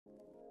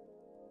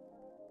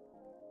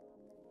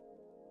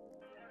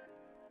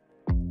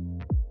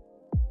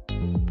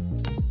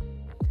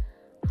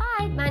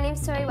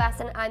name's Tori West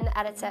and I'm the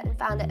editor and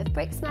founder of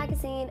Bricks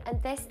Magazine,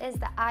 and this is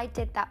the I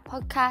Did That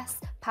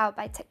podcast powered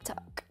by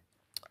TikTok.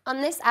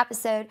 On this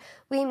episode,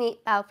 we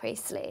meet Belle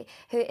Priestley,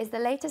 who is the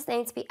latest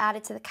name to be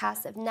added to the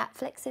cast of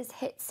Netflix's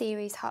hit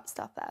series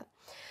Heartstopper.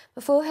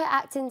 Before her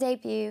acting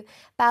debut,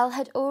 Belle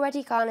had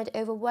already garnered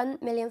over 1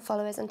 million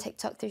followers on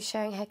TikTok through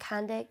sharing her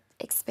candid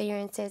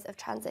experiences of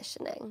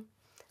transitioning.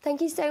 Thank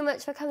you so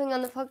much for coming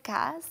on the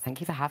podcast.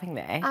 Thank you for having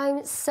me.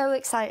 I'm so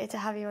excited to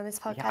have you on this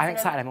podcast. Yeah, I'm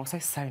excited. I'm also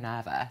so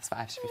nervous, but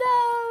I should be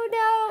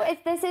No.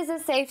 This is a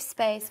safe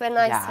space. We're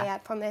nice here, I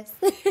promise.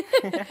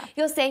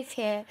 You're safe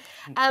here.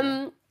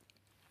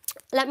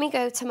 Let me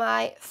go to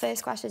my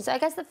first question. So I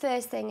guess the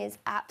first thing is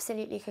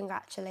absolutely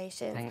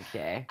congratulations. Thank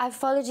you. I've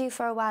followed you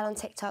for a while on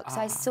TikTok,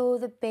 so I saw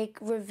the big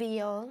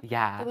reveal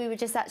that we were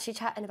just actually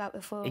chatting about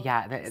before.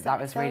 Yeah, that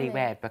was really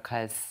weird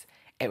because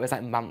it was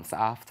like months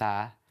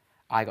after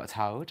I got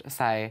told,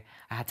 so I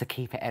had to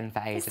keep it in for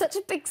ages. It's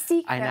such a big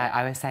secret. I know.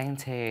 I was saying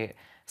to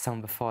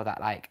someone before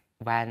that, like,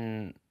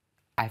 when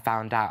I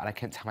found out and I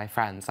couldn't tell my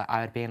friends, like,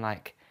 I would be in,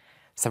 like,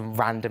 some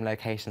random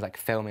locations, like,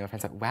 filming. My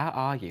friends like, where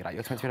are you? Like,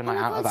 you're supposed to be on a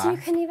night out with us. So you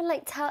couldn't even,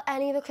 like, tell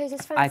any of the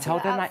closest friends? I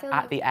told them, like,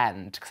 at the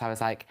end, because I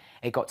was like,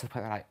 it got to the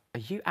point where, like,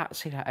 are you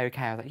actually, like,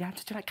 okay? I was like, yeah, I'm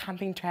just doing, like,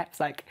 camping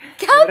trips, like...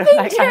 Camping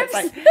trips? I was,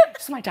 like,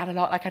 just my dad a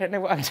lot, like, I don't know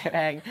what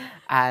I'm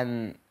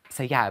doing.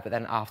 So, yeah, but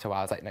then after a while,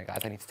 I was like, no,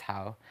 guys, I need to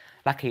tell.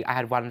 Luckily, I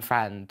had one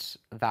friend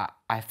that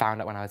I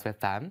found out when I was with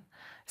them.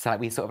 So, like,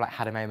 we sort of, like,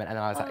 had a moment, and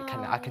then I was like,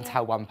 I can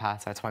tell one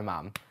person. I told my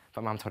mum,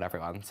 but mum told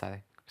everyone, so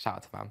shout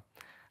out to mum.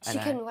 She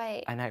couldn't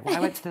wait. I know. Well, I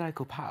went to the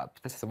local pub,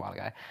 this is a while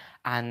ago,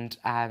 and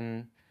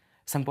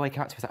some boy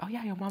came up to me and was like, oh,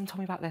 yeah, your mum told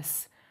me about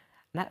this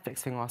Netflix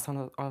thing while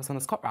I was on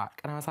the squat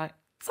rack. And I was like,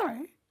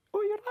 sorry,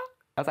 what are you on about?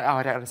 I was like, oh,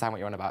 I don't understand what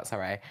you're on about,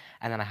 sorry.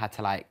 And then I had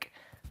to, like,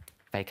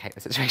 vacate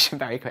the situation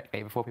very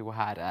quickly before people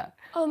heard it.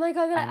 Oh my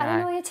God, I don't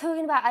know what you're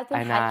talking about. I've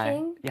been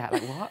hiking. Yeah,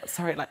 like what?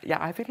 Sorry, like, yeah,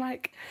 I've been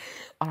like,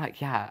 I've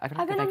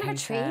been on a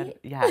retreat.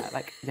 Yeah,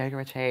 like yoga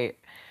retreat.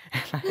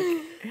 Like,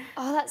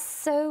 oh, that's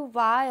so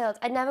wild.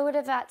 I never would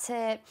have had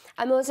to,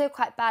 I'm also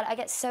quite bad. I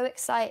get so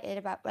excited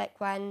about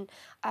like when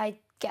I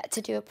get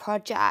to do a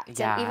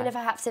project, and even if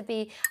I have to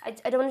be, I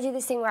don't want to do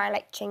this thing where I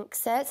like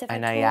jinx it, so if I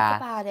talk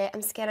about it,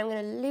 I'm scared I'm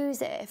going to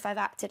lose it if I've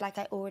acted like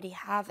I already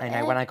have it. I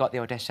know, when I got the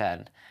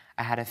audition,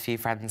 I had a few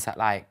friends that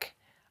like,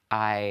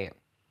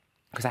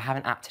 because I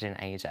haven't acted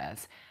in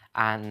ages,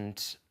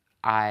 and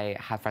I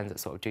have friends that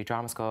sort of do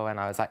drama school, and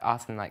I was like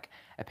asking like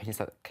opinions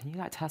like, can you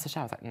like tell us a show?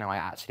 I was like, no, I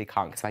actually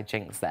can't, because if I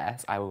jinx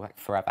this, I will like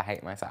forever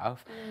hate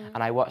myself.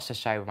 And I watched the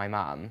show with my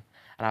mum,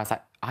 and I was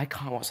like, I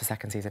can't watch the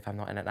second season if I'm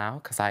not in it now,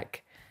 because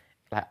like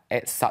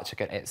it's such a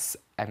good, it's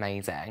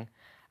amazing.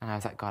 And I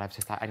was like, God, I've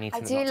just like, I need to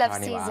I do love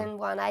season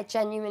 1. I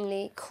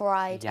genuinely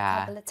cried a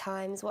couple of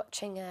times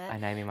watching it. I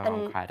know, me and my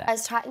mum cried it. I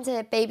was chatting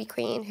to Baby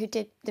Queen, who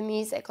did the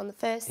music on the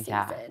first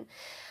season.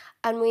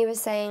 And we were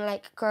saying,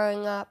 like,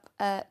 growing up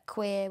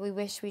queer, we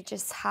wish we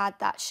just had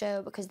that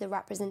show because the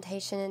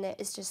representation in it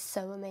is just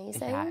so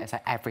amazing. Yeah, it's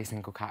like every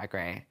single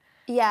category.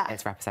 Yeah.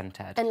 It's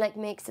represented. And, like,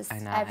 makes us,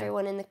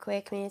 everyone in the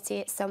queer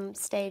community at some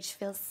stage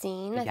feel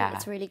seen. I think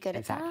it's really good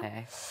at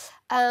that.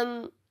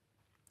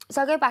 So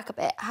I'll go back a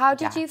bit. How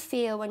did you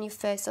feel when you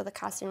first saw the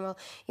casting role?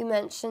 You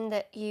mentioned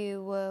that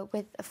you were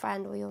with a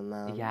friend or your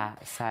mum. Yeah,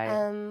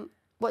 so...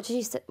 what did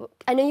you...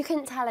 I know you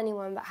couldn't tell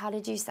anyone, but how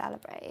did you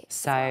celebrate?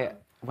 So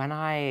when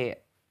I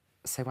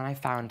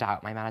found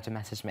out, my manager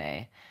messaged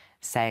me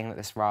saying that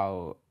this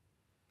role...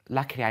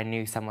 Luckily, I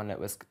knew someone that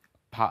was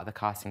part of the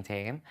casting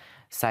team.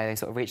 So they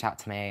sort of reached out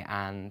to me,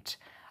 and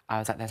I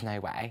was like, there's no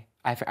way.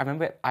 I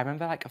remember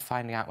like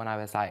finding out when I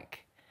was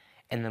like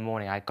in the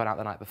morning. I'd gone out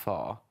the night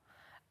before,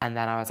 and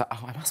then I was like,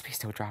 oh, I must be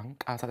still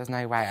drunk. I was like, there's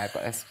no way I've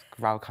got this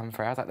role come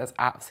through. I was like, there's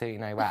absolutely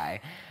no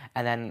way.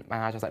 And then my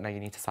manager was like, no, you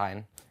need to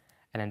sign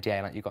an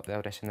NDA, like you got the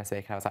audition this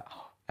week. And I was like,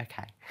 oh,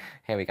 okay,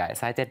 here we go.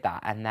 So I did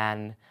that, and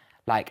then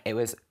like it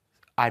was,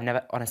 I've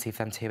never, honestly,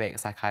 for them 2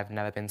 weeks, like I've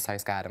never been so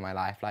scared in my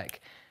life,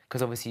 like,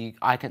 because obviously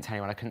I couldn't tell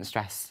anyone, I couldn't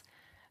stress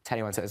to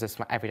anyone, so it was just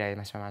every day I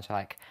messaged my manager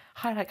like,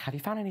 hi, like, have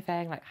you found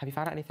anything? Like, have you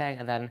found out anything?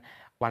 And then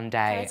one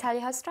day... Can I tell you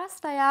how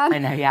stressed I am? I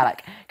know, yeah,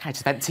 like, can I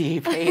just vent to you,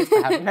 please?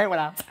 I have no one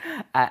else.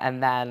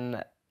 And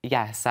then,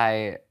 yeah,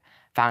 so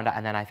found out,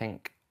 and then I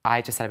think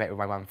I just celebrated with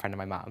my one friend and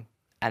my mum.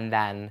 And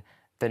then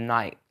the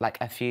night, like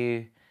a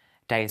few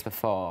days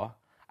before,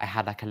 I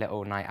had like a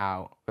little night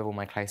out with all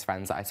my close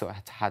friends that I sort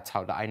of had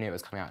told that I knew it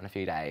was coming out in a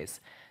few days.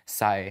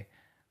 So,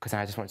 because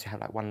I just wanted to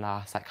have like one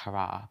last like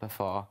hurrah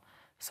before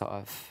sort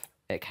of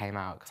it came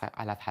out, because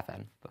I love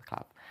Heaven, the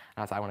club. And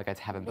I was like, I want to go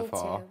to Heaven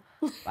before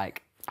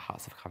like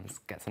Heartstopper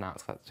gets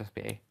announced, because that'd just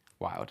be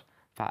wild.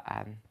 But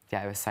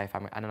yeah, it was so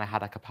fun. And then I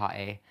had like a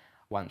party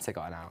once it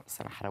got announced,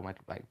 and I had all my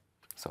like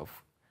sort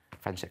of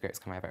friendship groups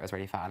come over. It was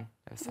really fun.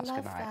 It was such a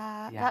good night.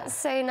 That. Yeah. That's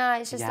so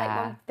nice. Just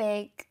like one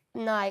big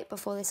night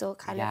before this all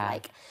kind of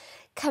like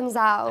comes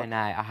out. I know.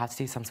 I have to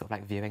do some sort of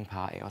like viewing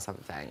party or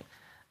something.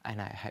 I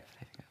know.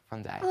 Hopefully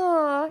one day.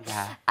 Oh.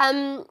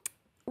 Yeah.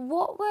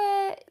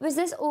 Was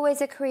this always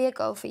a career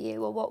goal for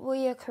you, or what were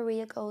your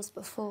career goals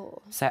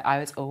before? So I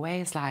was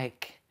always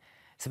like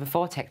So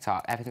before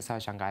TikTok, ever since I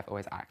was younger, I've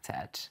always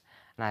acted.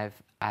 And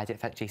I did it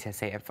for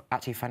GCSE. And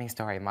actually, funny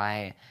story,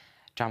 my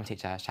drama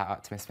teacher, shout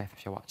out to Miss Smith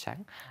if you're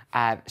watching,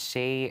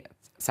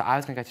 so I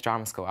was going to go to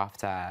drama school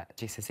after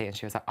GCSE, and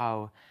she was like,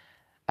 oh,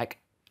 like,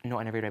 not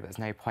in a rude way, but there's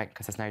no point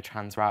because there's no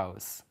trans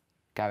roles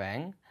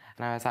going.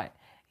 And I was like,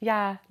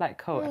 yeah, like,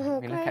 cool. And I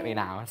mean, look at me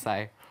now.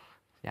 So,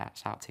 yeah,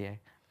 shout out to you.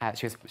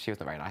 She was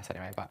not very nice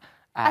anyway, but...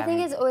 I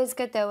think it's always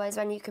good, though, is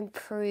when you can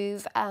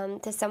prove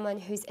to someone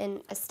who's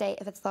in a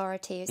state of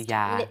authority, who's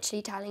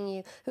literally telling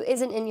you, who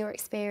isn't in your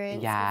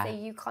experience, and say,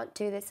 you can't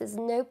do this, there's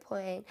no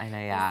point. I know,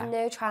 There's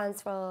no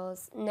trans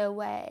roles, no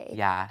way.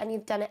 Yeah. And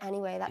you've done it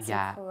anyway, that's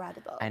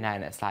incredible. I know,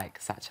 and it's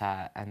like such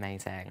an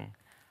amazing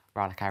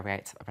role. Like I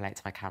relate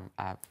to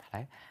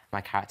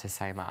my character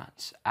so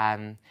much.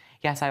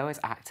 Yes, I always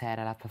acted,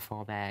 I love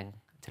performing,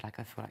 did like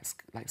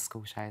like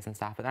school shows and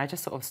stuff, but then I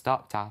just sort of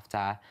stopped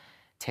after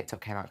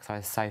TikTok came out because I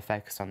was so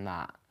focused on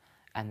that,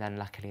 and then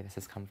luckily this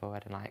has come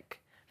forward, and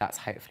like that's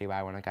hopefully where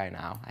I want to go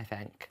now, I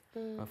think.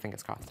 Well,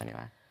 fingers crossed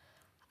anyway.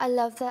 I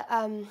love that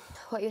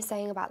what you're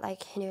saying about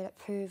like, you know, like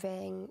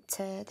proving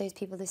to those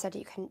people who said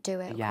you couldn't do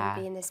it, or couldn't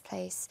be in this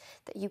place,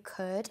 that you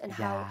could, and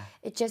how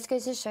it just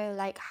goes to show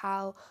like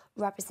how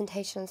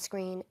representation on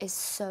screen is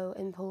so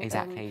important.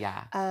 Exactly,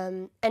 yeah.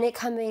 And it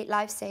can be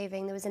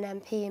life-saving. There was an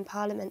MP in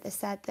Parliament that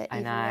said that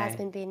even my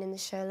husband being in the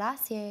show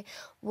last year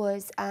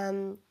was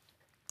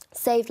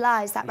saved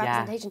lives, that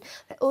representation.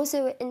 But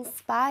also it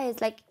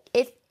inspires, like,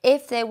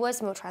 if there was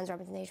more trans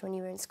representation when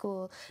you were in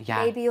school,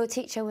 maybe your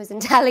teacher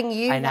wasn't telling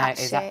you that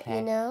shit,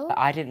 you know? But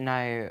I didn't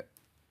know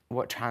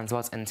what trans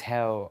was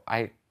until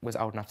I was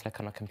old enough to look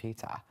on a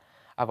computer.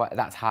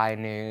 That's how I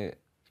knew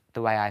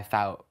the way I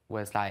felt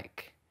was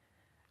like,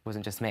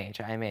 wasn't just me,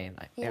 do you know what I mean?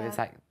 Like, it was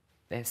like,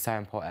 it's so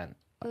important.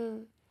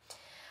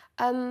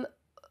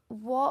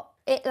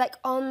 Like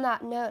on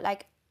that note,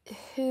 like,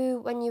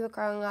 who, when you were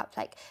growing up,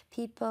 like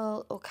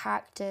people or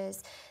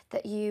characters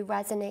that you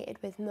resonated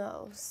with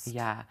most?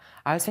 Yeah,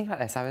 I was thinking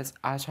about this. I was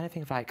trying to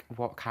think of like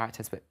what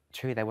characters, but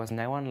truly there was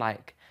no one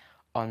like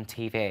on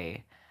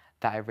TV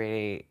that I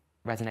really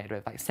resonated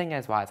with. Like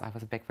singers wise, I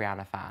was a big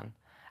Rihanna fan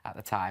at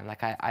the time.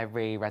 Like I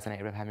really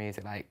resonated with her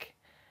music, like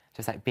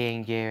just like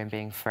being you and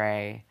being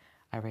free.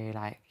 I really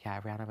like,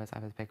 Rihanna I was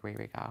a big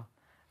Riri girl.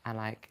 And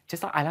like,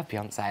 just like, I love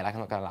Beyonce, like I'm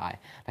not gonna lie.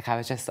 Like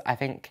I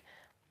think,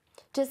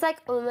 just like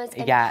almost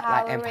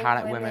empowering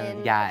like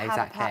women. Yeah,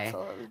 exactly.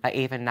 Like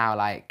even now,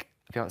 like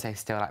Beyonce's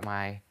still like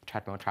my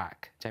treadmill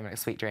track. Do you know, like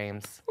Sweet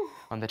Dreams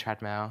on the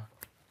treadmill.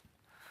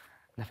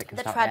 Nothing can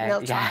stop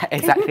treadmill me. track. Yeah,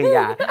 exactly.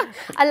 Yeah.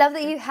 I love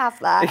that you have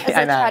that as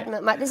a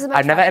treadmill. This is my.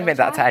 I've never admitted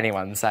that to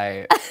anyone,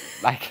 so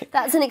like.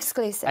 That's an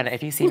exclusive. And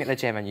if you see me at the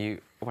gym and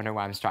you wonder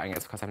why I'm strutting,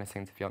 it's because I'm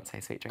listening to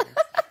Beyonce Sweet Dreams.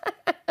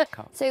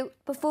 Cool. So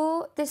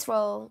before this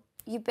role,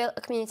 you built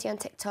a community on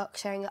TikTok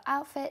sharing your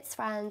outfits,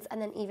 friends, and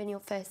then even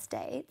your first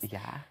dates.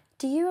 Yeah.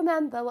 Do you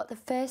remember what the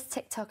first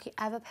TikTok you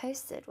ever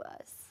posted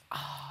was?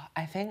 Oh,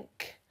 I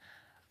think,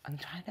 I'm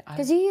trying to...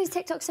 Because you use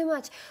TikTok so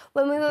much.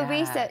 When we were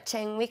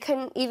researching, we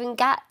couldn't even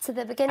get to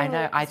the beginning. I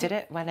know, I did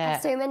it when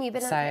it... So many, you've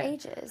been on for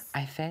ages.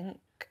 I think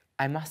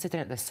I must have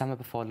done it the summer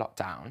before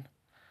lockdown.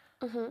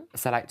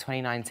 So like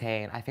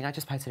 2019, I think I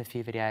just posted a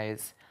few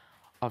videos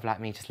of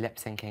like me just lip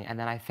syncing, and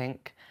then I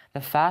think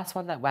the first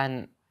one that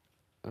went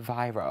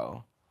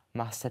viral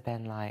must have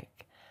been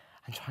like,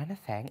 I'm trying to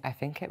think, I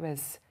think it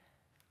was,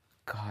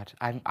 God,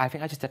 I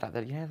think I just did like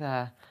the, you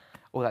know,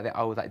 all like the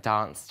old like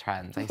dance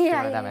trends. I used to do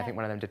one of them. I think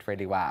one of them did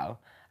really well.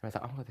 And I was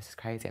like, oh, this is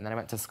crazy. And then I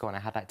went to school and I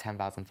had like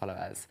 10,000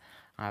 followers.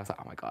 And I was like,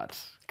 oh my God.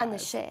 Guys. And the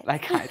shit.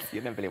 Like, guys, you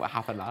never believe what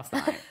happened last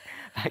night.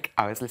 Like,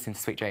 I was listening to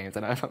Sweet Dreams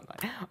and I was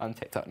like, on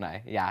TikTok, no.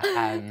 Yeah.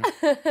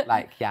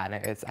 Like, yeah, no,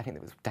 I think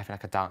it was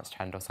definitely like a dance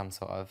trend or some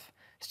sort of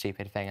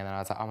stupid thing. And then I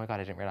was like, oh my God,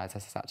 I didn't realise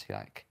this is actually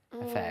like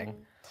a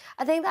thing.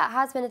 I think that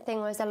has been a thing,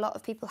 whereas a lot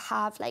of people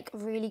have like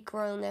really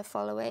grown their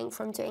following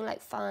from doing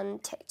like fun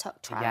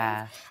TikTok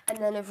trends, and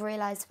then have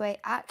realised, wait,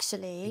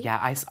 actually,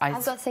 I've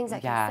got things I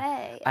can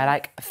say. I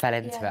like fell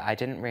into it. I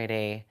didn't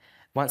really,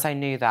 once I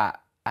knew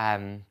that,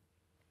 when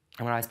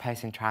I was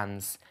posting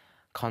trans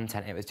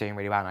content, it was doing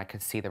really well, and I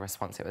could see the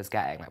response it was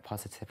getting, like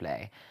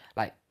positively,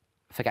 like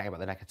forgetting about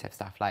the negative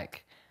stuff,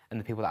 like, and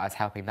the people that I was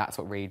helping, that's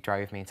what really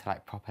drove me to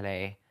like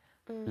properly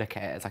look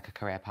at it as like a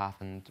career path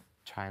and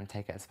try and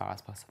take it as far as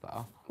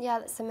possible. Yeah,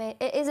 that's amazing.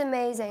 It is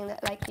amazing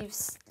that like you've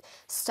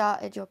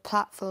started your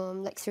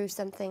platform like through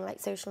something like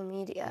social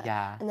media,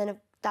 and then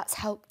that's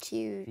helped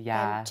you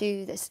then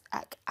do this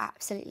like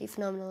absolutely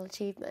phenomenal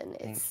achievement.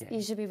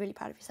 You should be really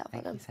proud of yourself.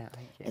 Thank you.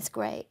 It's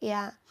great.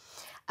 Yeah.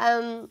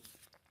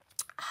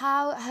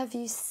 How have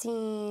you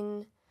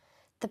seen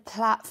the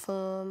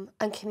platform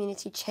and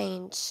community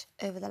change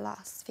over the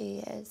last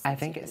few years? I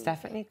think it's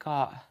definitely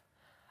got.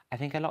 I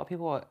think a lot of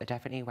people are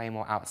definitely way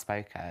more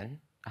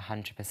outspoken.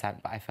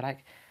 100%, but I feel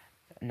like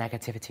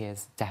negativity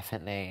is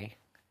definitely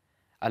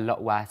a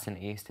lot worse than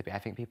it used to be. I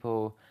think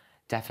people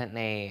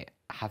definitely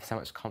have so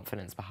much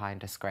confidence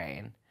behind a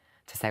screen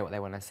to say what they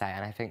want to say,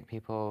 and I think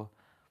people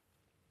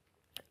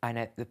I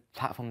know the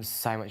platform's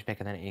so much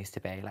bigger than it used to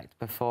be. Like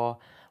before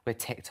with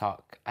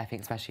TikTok, I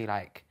think especially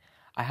like,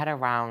 I had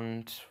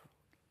around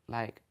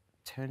like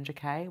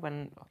 200k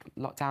when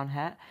lockdown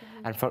hit,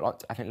 and I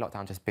think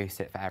lockdown just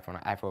boosted it for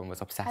everyone. Like, everyone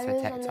was obsessed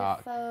with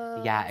TikTok.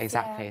 Yeah,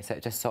 exactly. Yeah. So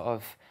it just sort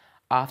of,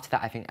 after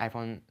that, I think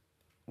everyone,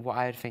 what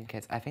I would think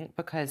is, I think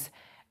because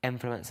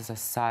influencers are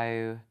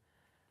so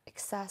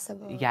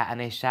accessible. Yeah, and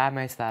they share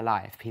most of their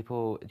life,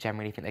 people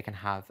generally think they can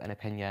have an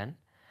opinion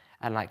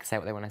and like say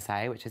what they want to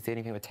say, which is the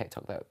only thing with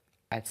TikTok that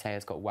I'd say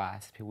has got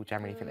worse. People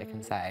generally think they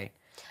can say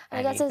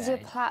and I guess as your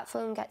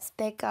platform gets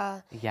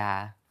bigger,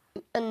 yeah,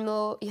 and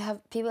more, you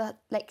have people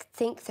like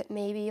think that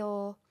maybe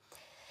you're.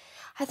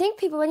 I think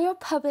people, when you're a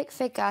public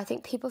figure, I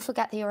think people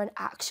forget that you're an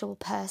actual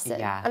person.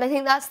 Yeah. And I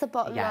think that's the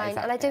bottom line.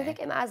 Exactly. And I don't think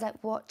it matters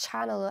like what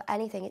channel or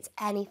anything. It's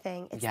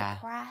anything. It's the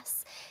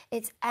press.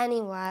 It's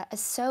anywhere.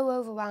 It's so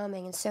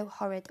overwhelming and so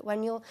horrid that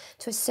when you're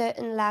to a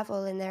certain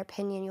level in their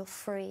opinion, you're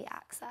free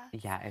access.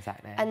 Yeah,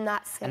 exactly. And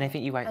that's it. And I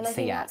think you won't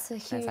see it. That's a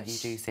huge, it's like you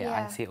do see it.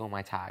 I see it all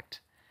my tagged.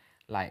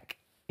 Like,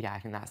 yeah, I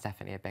think that's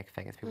definitely a big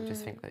thing, is people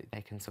just think that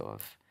they can sort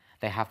of,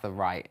 they have the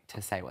right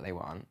to say what they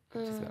want.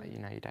 Just like, you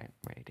know, you don't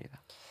really do that.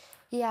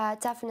 Yeah,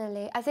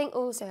 definitely. I think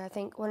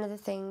one of the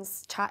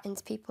things chatting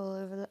to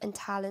people in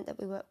talent that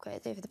we work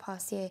with over the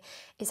past year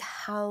is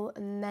how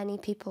many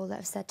people that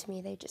have said to me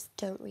they just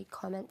don't read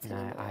comments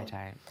anymore. No, I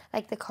don't.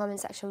 Like the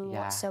comment section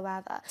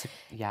whatsoever.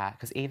 Yeah,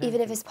 because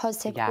even if it's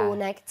positive or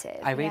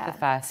negative. I read the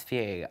first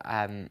few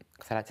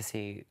because I like to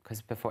see,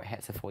 because before it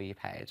hits the For You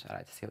page, I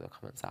like to see what the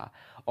comments are.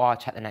 Or I'll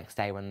check the next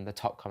day when the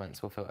top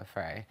comments will filter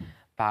through.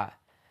 But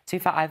to be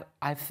fair,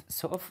 I've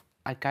sort of,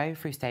 I go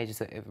through stages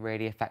that it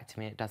really affected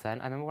me, it doesn't.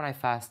 I remember when I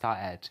first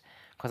started,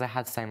 because I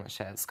had so much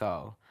shit at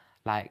school,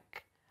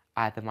 like,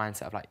 I had the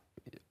mindset of, like,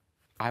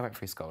 I went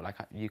through school, like,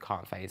 you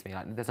can't faze me.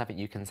 Like, there's nothing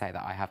you can say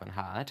that I haven't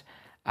heard.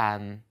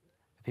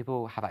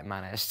 People have, like,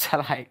 managed to,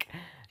 like,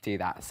 do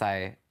that.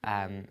 So,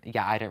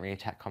 yeah, I don't really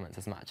check comments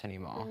as much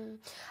anymore.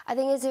 I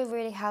think it's a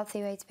really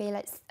healthy way to be.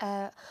 Like,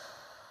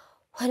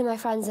 one of my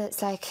friends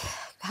that's, like,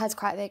 has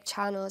quite a big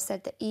channel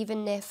said that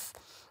even if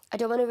I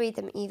don't want to read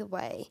them either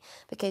way,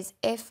 because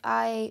if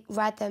I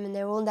read them and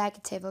they're all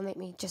negative, it'll make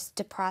me just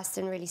depressed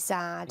and really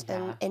sad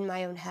and in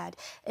my own head.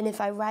 And if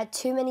I read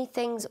too many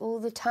things all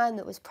the time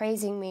that was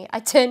praising me,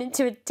 I turn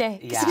into a dick.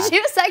 Yeah. So she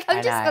was like,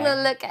 I'm just going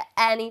to look at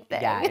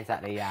anything. Yeah,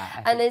 exactly,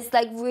 yeah. And it's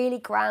like really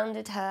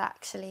grounded her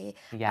actually.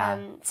 Yeah.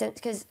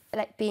 Because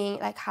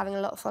like having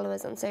a lot of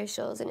followers on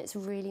socials, and it's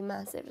really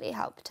massively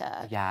helped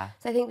her. Yeah.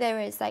 So I think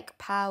there is like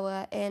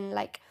power in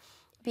like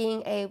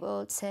being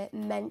able to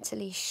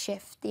mentally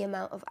shift the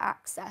amount of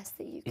access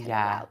that you can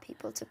allow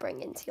people to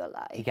bring into your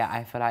life. Yeah,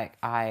 I feel like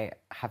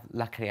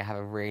luckily I have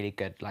a really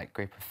good like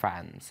group of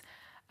friends,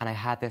 and I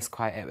had this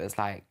quote, it was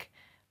like,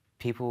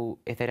 people,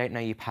 if they don't know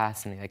you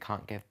personally, they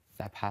can't give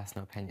their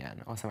personal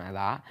opinion or something like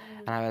that.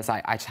 And I was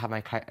like, I just have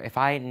my, if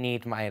I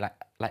need my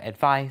like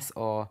advice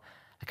or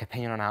like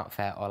opinion on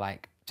outfit or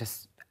like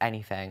just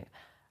anything,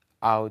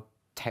 I'll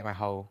take my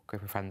whole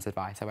group of friends'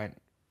 advice. I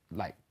won't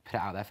like put it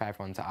out there for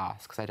everyone to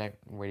ask, because I don't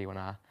really want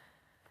to,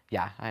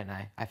 I don't know.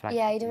 I feel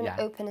like, you don't want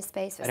to open a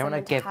space for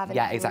someone to have an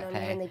opinion on you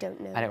when they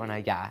don't know. I don't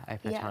want to,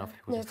 open a channel for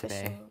people just to be.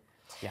 Sure.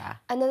 Yeah.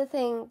 Another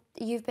thing,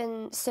 you've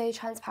been so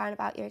transparent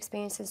about your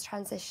experiences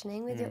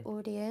transitioning with your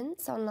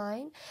audience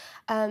online,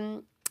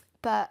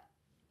 but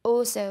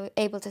also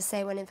able to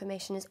say when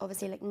information is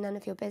obviously like none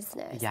of your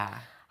business. Yeah.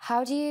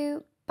 How do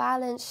you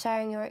balance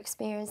sharing your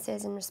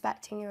experiences and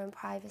respecting your own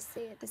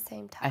privacy at the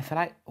same time? I feel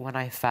like when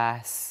I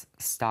first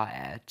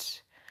started,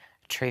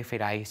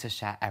 truthfully, I used to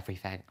share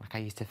everything. Like, I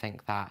used to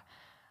think that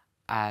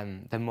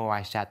the more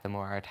I shared, the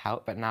more I would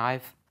help. But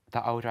now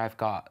the older I've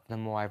got, the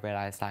more I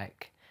realise,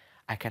 like,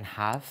 I can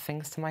have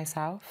things to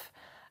myself.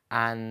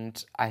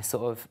 And I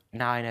sort of,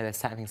 now I know there's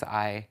certain things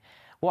that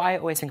what I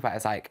always think about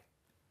is, like,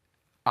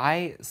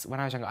 when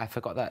I was younger, I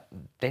forgot that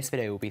this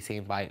video can be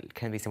seen by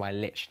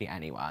literally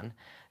anyone.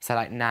 So,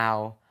 like,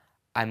 now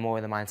I'm more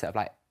in the mindset of,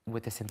 like,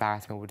 would this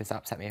embarrass me, or would this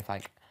upset me if,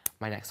 like,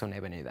 my next door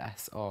neighbour knew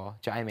this, or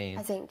do you know what I mean?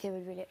 I think it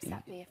would really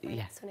upset me if my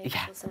next door neighbour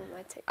saw some of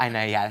my TikTok. I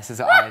know, yeah, this is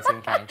what I was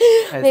thinking.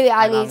 Maybe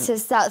I need to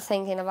start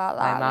thinking about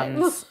that.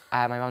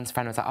 My mum's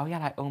friend was like, oh yeah,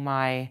 like all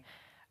my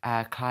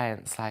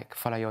clients like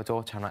follow your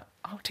daughter. I'm like,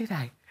 oh, do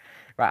they?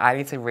 Right, I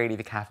need to really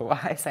be careful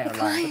what I say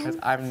online, because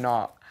I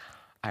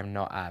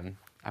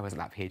wasn't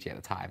that PG at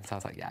the time, so I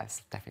was like, yeah,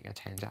 it's definitely gonna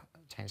change that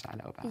a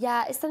little bit.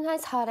 Yeah, it's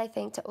sometimes hard, I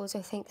think, to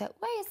also think that,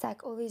 wait a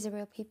sec, all these are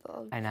real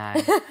people. I know,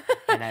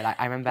 like,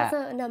 I remember that's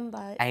not a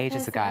number,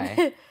 ages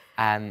ago,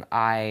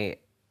 I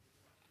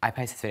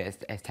posted this video,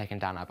 it's taken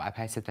down now, but I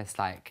posted this,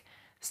 like,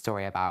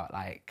 story about,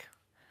 like,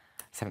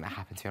 something that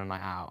happened to me on a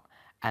night out,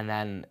 and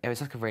then it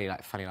was, like, a really,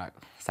 like, funny, like,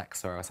 sex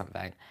story or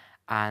something,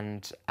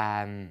 and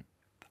I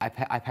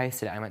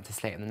posted it, I went to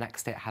sleep, and the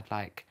next day it had,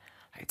 like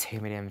 2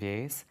 million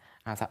views,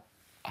 and I was like,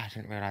 I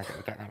didn't realise it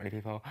would get that many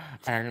people.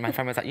 And my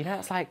friend was like, you know,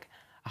 it's like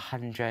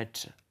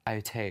 100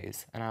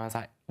 O2s. And I was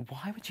like,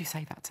 why would you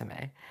say that to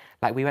me?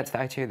 Like, we went to the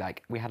O2,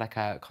 like, we had like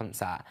a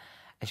concert.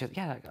 And she was,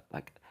 yeah,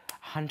 like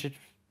 100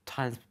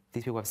 times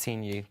these people have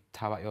seen you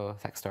tell about your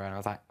sex story, and I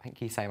was like,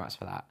 thank you so much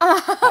for that.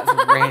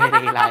 That's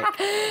really like,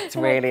 it's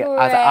really,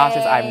 as an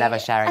artist, I'm never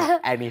sharing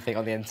anything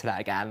on the internet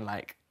again,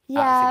 like.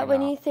 Yeah,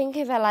 when you think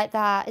of it like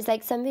that, it's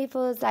like some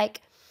people's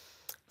like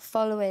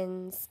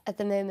followings at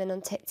the moment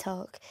on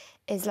TikTok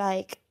is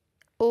like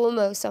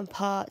almost on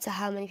par to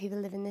how many people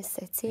live in this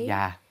city.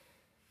 Yeah.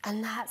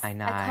 And that's, I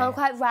know. I can't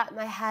quite wrap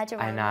my head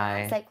around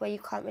that. It's like where you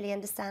can't really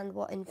understand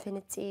what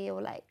infinity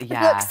or like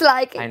looks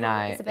like. I know.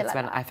 It's a bit like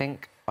when that. I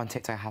think on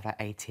TikTok I have like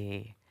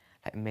 80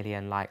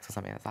 million likes or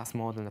something. That's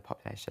more than the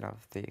population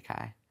of the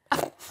UK.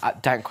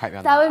 Don't quote me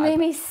on that. That would make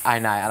me sick. I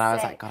know, and I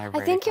was like, God, I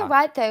really think you're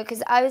right though,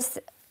 because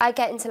I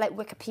get into like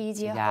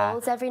Wikipedia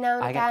holes every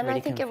now and again. Really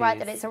I think you're right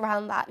that it's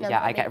around that number.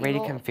 Yeah, I get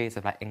really confused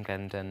with like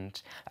England, and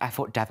I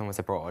thought Devon was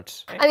abroad.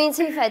 I mean,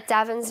 to be fair,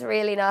 Devon's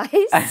really nice,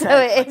 so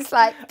it's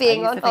like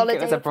being on holiday.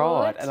 It was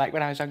abroad. And like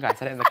when I was younger, I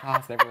said it in the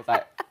class, and everyone was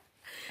like,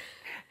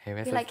 "Who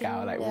is this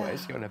girl? Like, what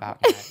is she on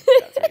about?" No,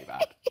 that's really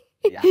bad.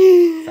 Yeah,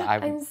 so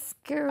I'm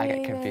screaming. I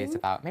get confused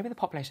about maybe the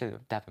population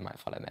of Devon might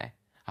follow me.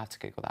 I have to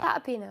Google that.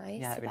 That'd be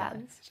nice. Yeah, that'd be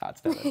nice. Shout out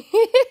to Devon.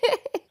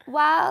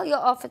 While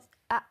you're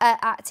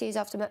actors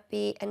often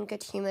upbeat and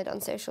good-humoured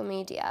on social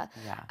media,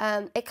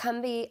 it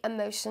can be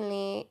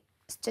emotionally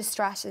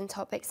distressing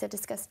topics to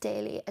discuss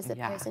daily as a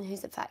person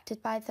who's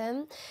affected by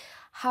them.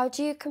 How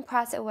do you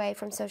compress away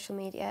from social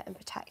media and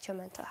protect your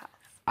mental health?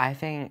 I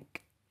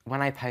think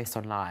when I post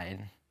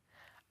online,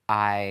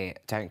 I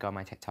don't go on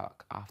my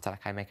TikTok after.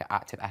 Like, I make an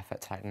active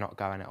effort to like not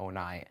go on it all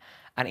night.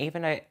 And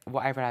even though,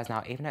 what I realise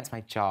now, even though it's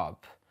my job,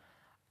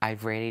 I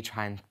really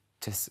try and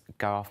just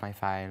go off my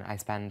phone. I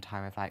spend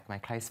time with like my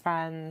close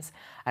friends.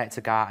 I like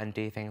to go out and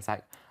do things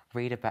like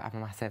read a book.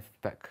 I'm a massive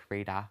book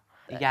reader.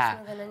 Like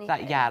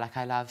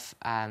I love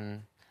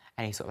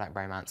any sort of like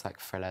romance, like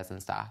thrillers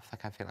and stuff.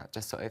 Like I feel like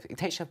just sort of, it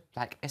takes you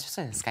like, it's just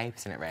an escape,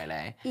 isn't it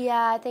really?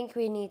 Yeah, I think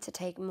we need to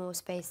take more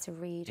space to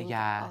read and get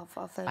off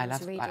our phones. I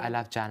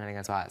love journaling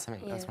as well. It's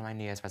something that's one of my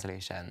New Year's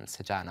resolutions,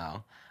 to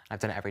journal.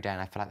 I've done it every day,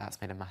 and I feel like that's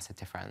made a massive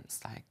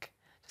difference. Like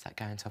just like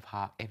going to a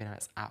park, even though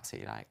it's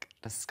absolutely like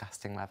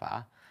disgusting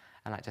weather,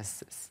 and like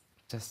just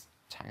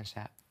chatting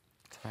shit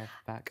to my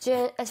book.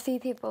 A few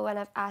people, when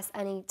I've asked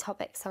any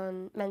topics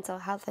on mental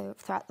health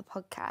throughout the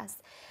podcast,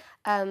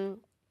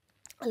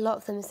 a lot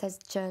of them says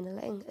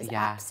journaling has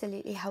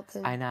absolutely helped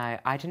them. I know.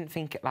 I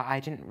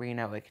didn't really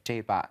know what it could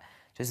do, but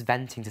just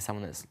venting to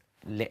someone that's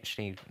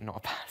literally not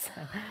a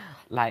person,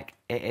 like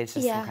it is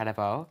just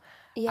incredible.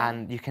 Yeah.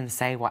 And you can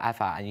say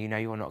whatever, and you know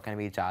you're not going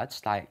to be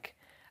judged. Like,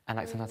 and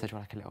like sometimes I draw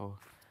like a little.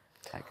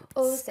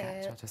 Also,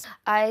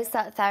 I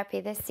started therapy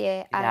this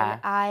year,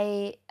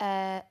 and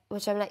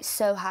which I'm like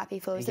so happy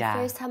for. It was the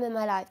first time in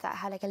my life that I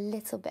had like a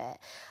little bit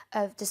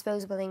of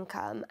disposable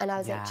income, and I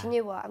was like, do you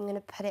know what? I'm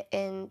gonna put it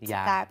into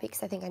therapy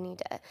because I think I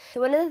need it.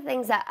 So one of the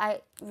things that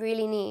I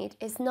really need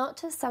is not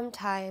to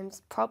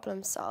sometimes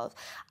problem solve.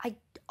 I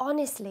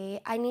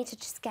need to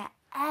just get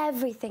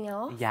everything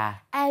off. Yeah.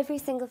 Every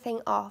single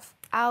thing off,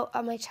 out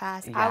of my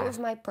chest, out of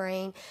my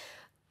brain.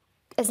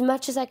 As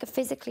much as I could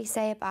physically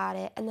say about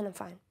it, and then I'm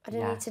fine. I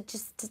don't need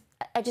to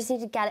I just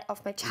need to get it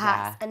off my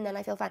chest, and then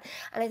I feel fine.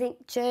 And I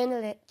think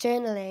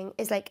journaling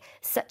is like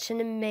such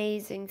an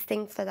amazing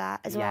thing for that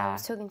as well. I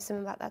was talking to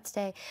someone about that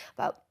today,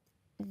 about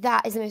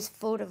that is the most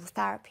affordable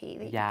therapy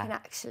that you can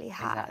actually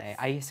have. Exactly.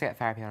 I used to get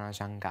therapy when I was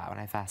younger, when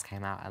I first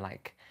came out, and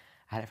like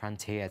I had it for around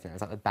 2 years, and it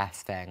was like the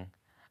best thing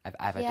I've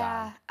ever done.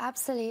 Yeah,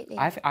 absolutely.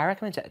 I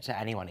recommend it to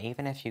anyone,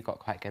 even if you've got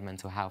quite good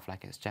mental health.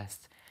 Like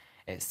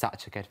it's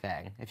such a good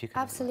thing. If you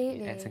can,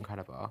 absolutely, it's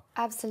incredible.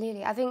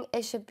 Absolutely, I think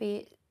it should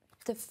be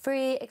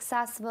free,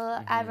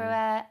 accessible,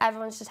 everywhere.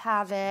 Everyone should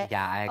have it.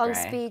 Yeah, I agree. On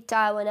speed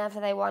dial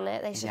whenever they want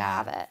it, they should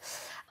have it.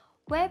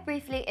 We're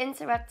briefly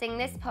interrupting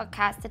this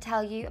podcast to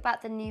tell you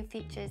about the new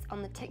features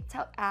on the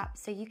TikTok app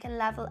so you can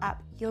level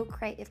up your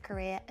creative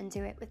career and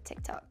do it with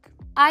TikTok.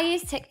 I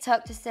use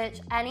TikTok to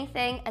search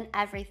anything and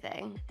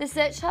everything. The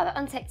search hub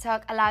on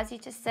TikTok allows you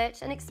to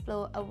search and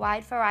explore a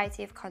wide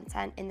variety of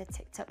content in the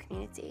TikTok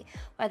community,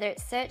 whether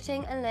it's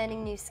searching and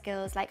learning new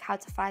skills like how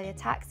to file your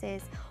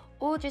taxes,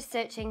 or just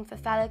searching for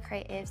fellow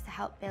creatives to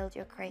help build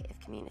your creative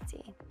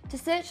community. To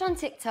search on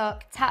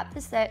TikTok, tap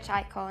the search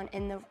icon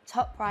in the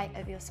top right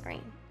of your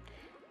screen.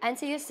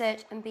 Enter your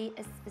search and be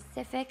as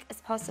specific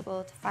as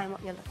possible to find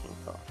what you're looking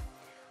for.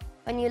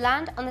 When you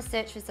land on the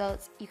search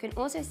results, you can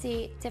also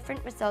see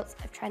different results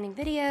of trending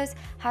videos,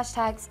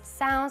 hashtags,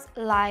 sounds,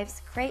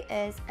 lives,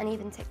 creators, and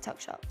even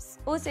TikTok shops.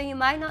 Also, you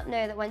might not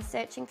know that when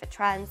searching for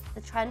trends,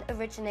 the trend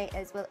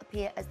originators will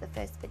appear as the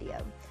first video.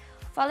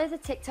 Follow the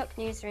TikTok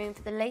newsroom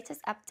for the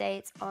latest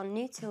updates on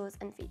new tools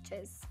and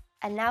features.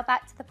 And now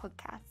back to the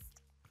podcast.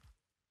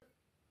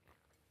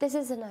 This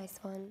is a nice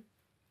one.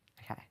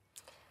 Okay.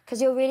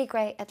 Because you're really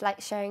great at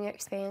like sharing your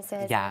experiences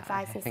and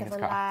advice and stuff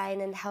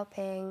online and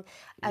helping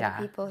other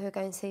people who are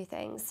going through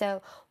things.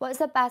 So what is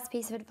the best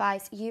piece of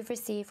advice you've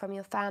received from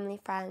your family,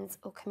 friends,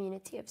 or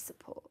community of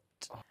support?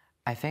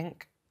 I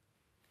think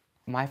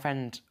my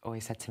friend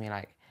always said to me,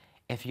 like,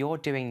 if you're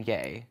doing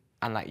you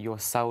and like you're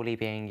solely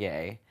being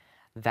you,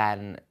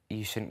 then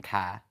you shouldn't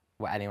care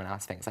what anyone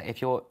else thinks. Like,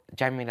 if you're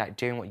generally like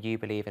doing what you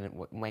believe in and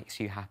what makes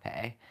you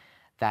happy,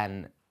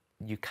 then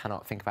you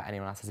cannot think about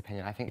anyone else's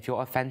opinion. I think if you're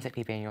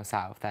authentically being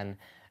yourself, then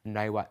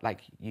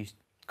you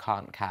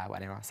can't care what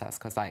anyone else says,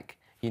 because like,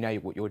 you know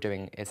what you're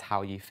doing is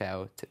how you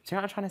feel. Do you know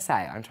what I'm trying to say?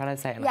 I'm trying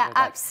to say it in like,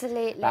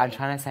 absolutely. I'm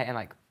trying to say it in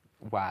like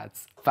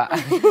words, but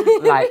like,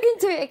 we can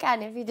do it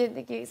again if you didn't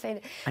think you explained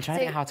it. I'm trying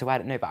to think how to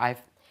word it. No, but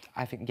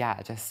I think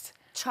just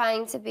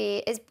trying to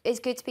be it's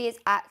good to be as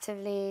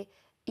actively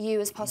you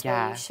as possible.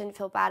 Yeah. You shouldn't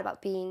feel bad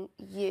about being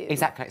you.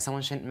 Exactly. Like,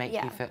 someone shouldn't make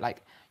you feel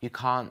like you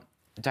can't.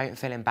 Don't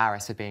feel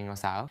embarrassed with being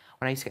yourself.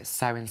 When I used to get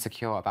so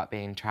insecure about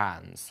being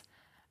trans,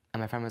 and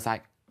my friend was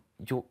like,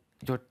 you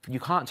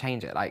can't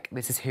change it. Like,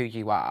 this is who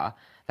you are.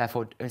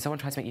 Therefore, when someone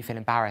tries to make you feel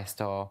embarrassed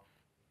or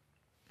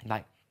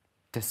like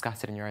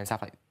disgusted in your own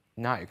self, like,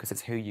 no, because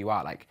it's who you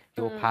are. Like,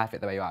 you're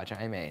perfect the way you are. Do you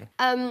know what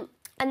I mean?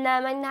 And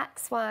then my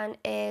next one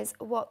is,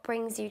 what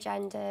brings you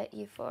gender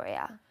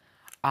euphoria?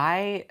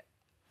 I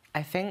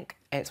think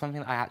it's one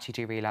thing that I actually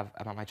do really love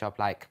about my job.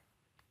 Like,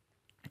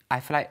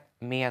 I feel like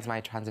me as my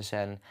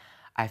transition,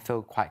 I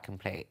feel quite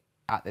complete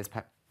at this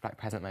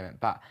present moment.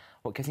 But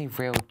what gives me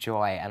real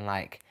joy and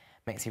like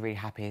makes me really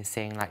happy is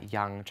seeing like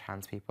young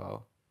trans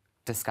people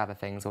discover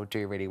things or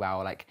do really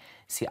well, or like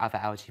see other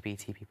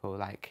LGBT people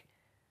like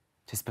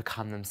just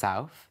become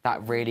themselves.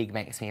 That really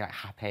makes me like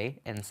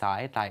happy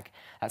inside. Like,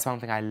 that's one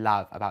thing I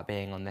love about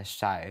being on this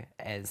show,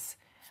 is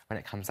when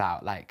it comes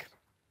out, like,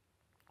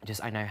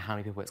 just I know how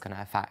many people it's going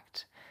to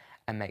affect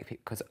and make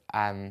people, because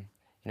you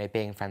know,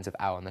 being friends with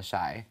Elle on the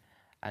show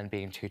and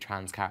being two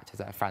trans characters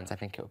that are friends, I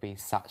think it would be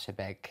such a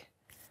big,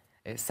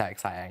 it's so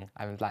exciting.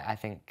 I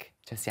think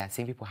just,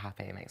 seeing people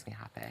happy, it makes me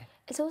happy.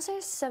 It's also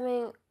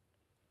something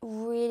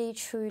really,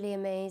 truly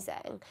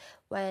amazing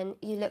when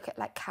you look at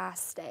like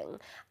casting,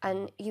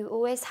 and you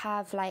always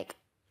have like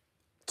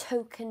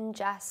token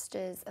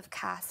gestures of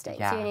casting.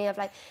 So you have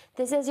like,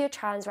 this is your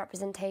trans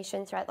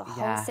representation throughout the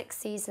whole 6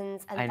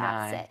 seasons, and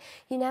that's it.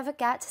 You never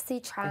get to see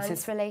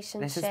trans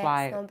relationships,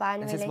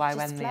 non-binary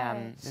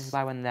relationships. This is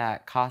why when the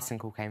casting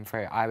call came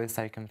through, I was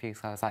so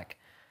confused. I was like,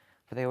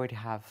 but they already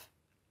have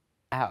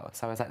Elle.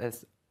 So I was like,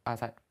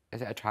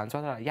 is it a trans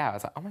one? They're like, yeah. I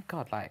was like, oh my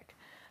God, like,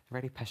 they're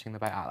really pushing the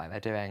boat out.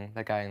 Like,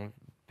 they're going,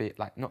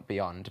 like, not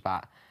beyond,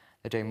 but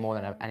they're doing more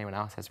than anyone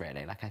else has,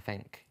 really. Like, I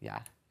think,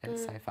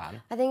 it's so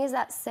fun. I think is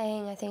that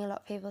saying, I think a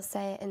lot of people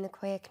say it in the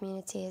queer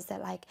community, is that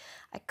like,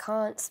 I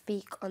can't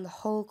speak on the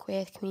whole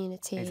queer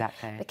community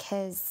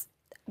because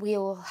we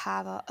all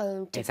have our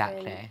own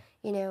different,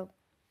 you know,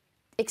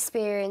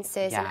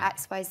 experiences and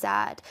X, Y, Z.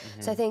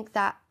 So I think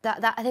that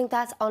I think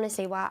that's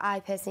honestly why I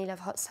personally love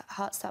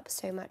Heartstopper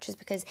so much, is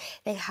because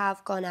they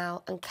have gone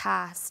out and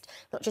cast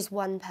not just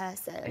one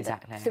person,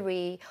 but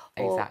 3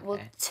 or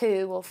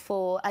 2 or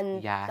 4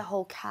 and the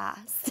whole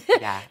cast.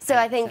 So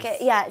I think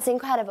it's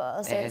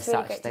incredible. So it's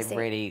really great to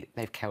see.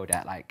 They've killed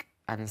it. Like,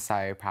 I'm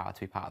so proud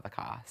to be part of the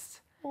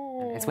cast.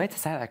 It's weird to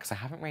say that because I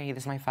haven't really.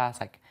 This is my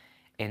first like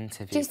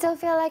interview. Do you still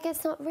feel like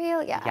it's not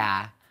real yet?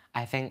 Yeah,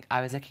 I think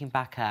I was looking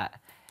back at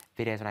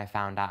videos when I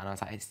found out, and I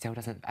was like, it still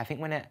doesn't. I think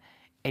when it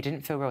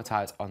didn't feel real till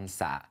I was on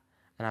set,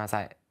 and I was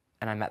like,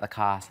 and I met the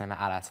cast, and I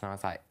met Alice, and I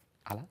was like,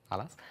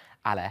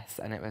 Alice,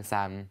 and it was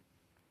and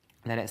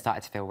then it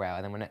started to feel real,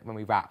 and then when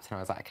we wrapped, and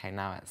I was like, okay,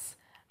 now it's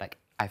like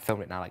I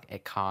filmed it now, like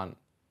it can't.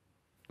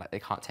 Like, they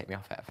can't take me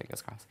off it,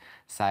 fingers crossed.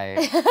 So, like,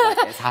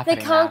 it's happening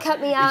They can't now. cut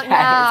me out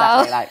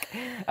now.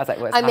 Exactly. Like, I was like,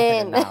 well, it's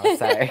happening now.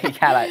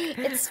 So, like...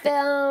 It's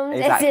filmed,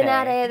 it's in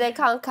edit, they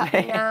can't cut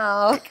me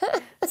now.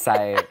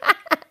 So,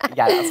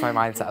 that's my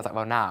mindset. I was like,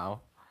 well,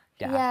 now,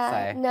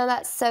 so. No,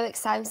 that's so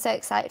exciting. I'm so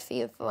excited for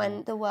you for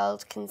when the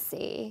world can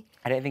see.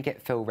 I don't think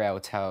it feel real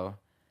till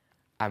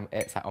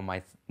it's like on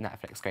my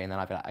Netflix screen, then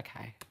I'll be like,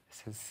 okay,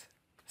 this is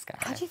scary.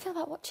 How do you feel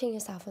about watching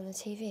yourself on the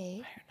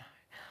TV?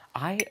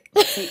 I don't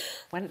know. See,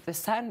 when there's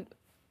certain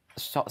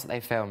shots that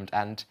they filmed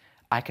and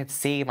I could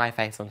see my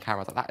face on camera,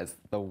 I was like, that is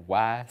the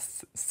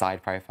worst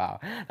side profile.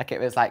 Like, it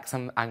was like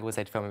some angles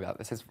they'd filmed me like,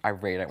 I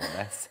really don't want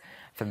this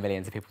for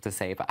millions of people to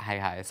see, but hey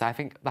ho. So I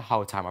think the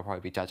whole time I'll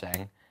probably be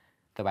judging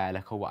the way I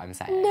look or what I'm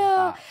saying.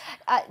 No,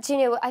 do you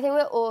know what? I think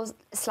we're all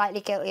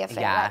slightly guilty of it.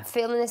 Like,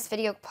 filming this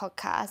video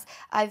podcast,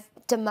 I've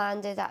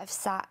demanded that I've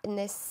sat in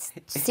this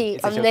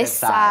seat on this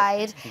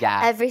side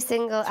every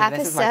single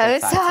episode,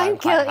 so I'm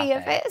guilty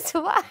of it as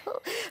well.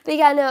 But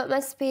no, it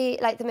must be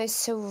like the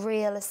most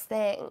surrealist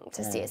thing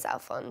to see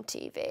yourself on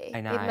TV.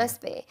 I know. It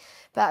must be.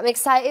 But I'm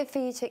excited for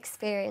you to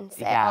experience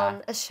it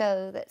on a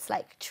show that's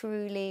like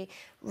truly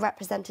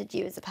represented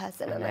you as a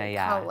person, and I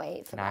can't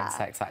wait for that. I'm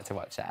so excited to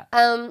watch it.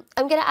 I'm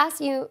going to ask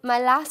you my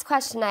last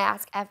question I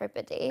ask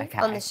everybody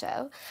on the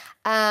show,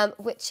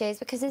 which is,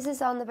 because this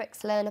is on the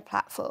Bricks Learner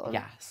platform.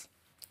 Yes.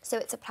 So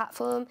it's a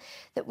platform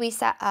that we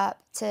set up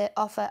to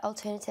offer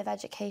alternative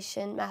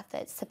education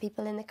methods to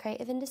people in the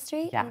creative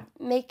industry and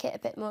make it a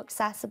bit more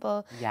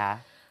accessible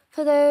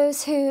for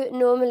those who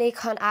normally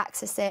can't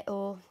access it,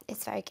 or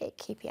it's very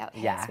gatekeepy out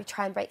here, so we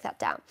try and break that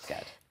down.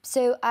 Good.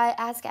 So I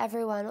ask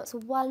everyone, what's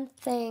one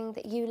thing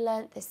that you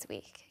learnt this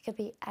week? It could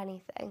be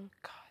anything.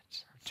 God,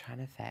 I'm trying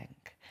to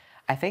think.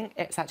 I think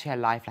it's actually a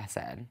life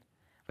lesson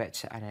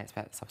which I know it's a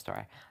bit of a sob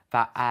story,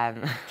 but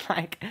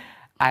like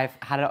I've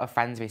had a lot of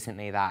friends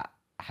recently that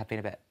have been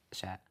a bit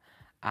shit,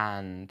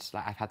 and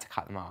like I've had to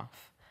cut them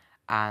off,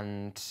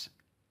 and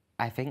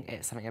I think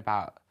it's something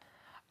about,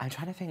 I'm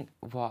trying to think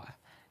what,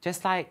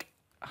 just like,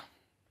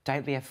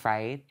 don't be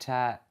afraid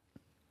to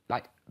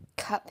like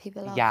cut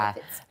people off. Yeah,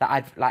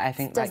 I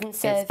think like doesn't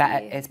serve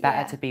you. it's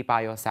better to be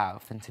by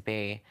yourself than to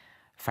be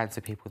friends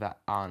with people that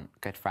aren't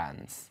good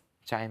friends.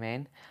 Do you know what I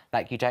mean?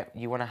 Like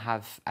you want to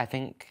have, I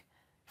think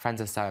friends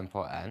are so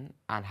important,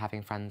 and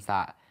having friends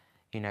that,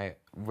 you know,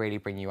 really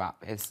bring you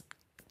up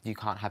you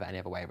can't have it any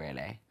other way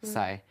really.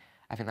 So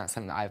I think that's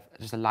something that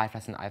just a life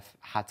lesson that I've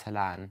had to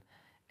learn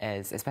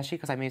is, especially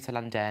because I moved to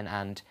London,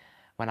 and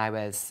when I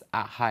was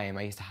at home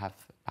I used to have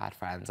bad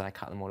friends and I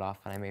cut them all off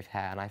when I moved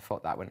here, and I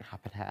thought that wouldn't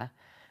happen here,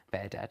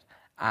 but it did.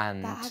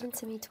 And that happened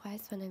to me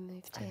twice when I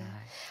moved here.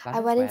 I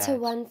went into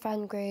one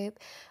friend group.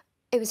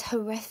 It was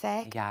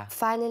horrific. Yeah.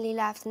 Finally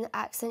left and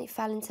accidentally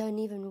fell into an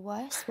even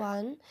worse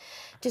one.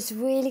 Just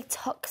really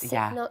toxic,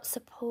 not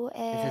supportive.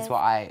 This is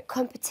what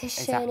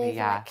competition over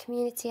that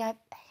community. I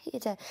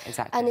hated it.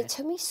 Exactly. And it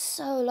took me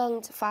so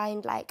long to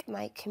find like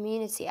my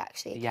community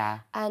actually. Yeah.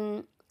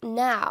 And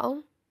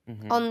now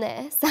on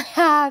this, I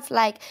have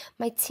like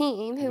my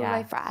team who are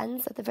my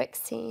friends at the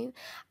Bricks team,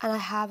 and I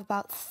have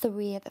about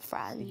 3 other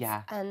friends.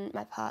 Yeah. And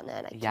my partner,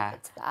 and I keep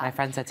it to that. My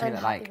friend said to me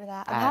that like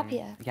I'm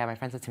happier. Yeah, my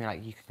friend said to me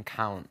like you can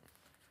count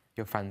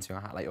your friends in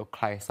your hand, like your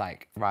close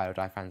like ride or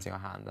die friends in your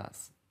hand.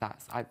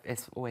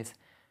 It's always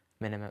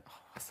minimum. Oh,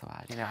 what's the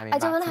word? You know what I mean? I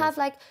don't want to have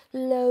like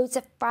loads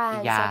of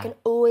friends. So I can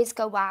always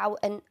go out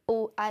and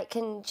I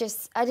can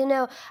just, I don't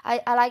know.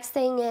 I like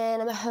staying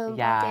in. I'm a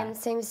homebody. I'm the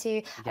same as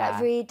you. I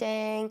like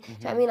reading. Do you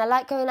know what I mean? I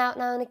like going out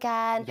now and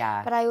again.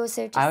 Yeah. But I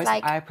also just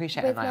I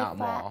appreciate a night out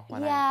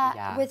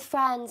more. With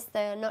friends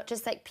though, not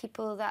just like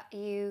people that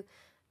you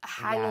are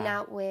hanging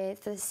out with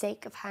for the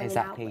sake of hanging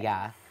out with. Exactly.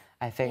 Yeah.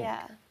 I think,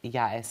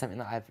 it's something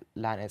that I've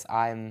learned is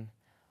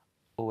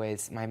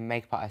my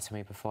makeup artist told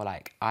me before,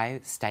 like, I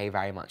stay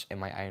very much in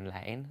my own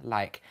lane.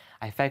 Like,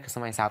 I focus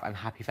on myself, I'm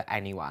happy for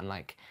anyone,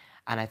 like,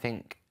 and I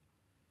think,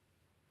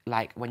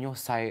 like,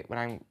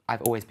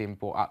 I've always been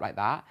brought up like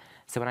that,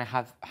 so when I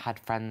have had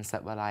friends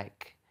that were,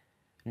 like,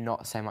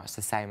 not so much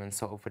the same and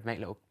sort of would make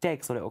little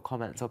digs or little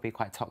comments or be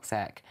quite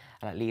toxic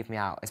and, like, leave me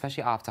out,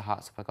 especially after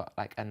Heartstopper got,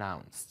 like,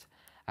 announced,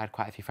 I had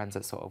quite a few friends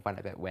that sort of went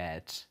a bit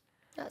weird.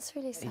 That's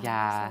really sad.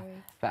 Yeah,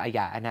 but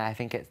and I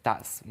think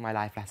that's my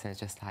life lesson is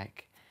just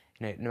like,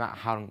 you know, no matter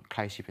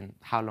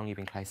how long you've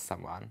been close to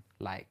someone,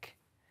 like,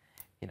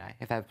 you know,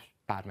 if they're a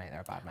bad mate,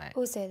 they're a bad mate.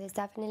 Also, there's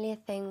definitely a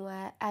thing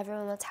where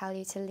everyone will tell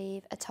you to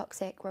leave a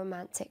toxic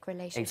romantic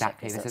relationship.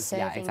 Exactly,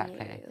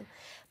 You.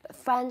 But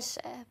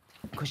friendship.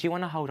 Because you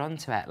want to hold on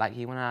to it, like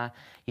you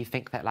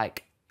think that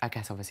like, I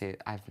guess obviously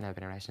I've never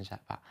been in a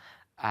relationship, but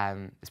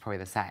it's probably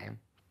the same.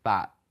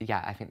 But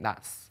yeah, I think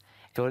that's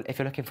if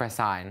you're looking for a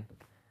sign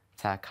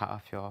to cut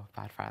off your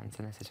bad friends,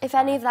 and this is just if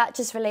any of that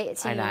just related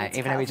to you, I know,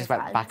 even though we just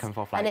went back and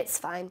forth, like, and it's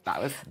fine.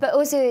 But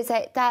also, it's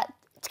like that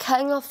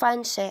cutting off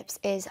friendships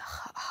is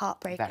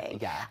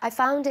heartbreaking. I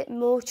found it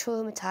more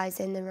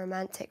traumatizing than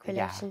romantic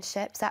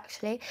relationships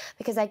actually,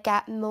 because I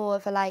get more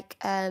of a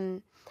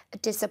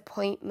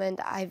disappointment.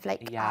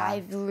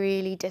 I've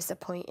really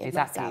disappointed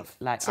myself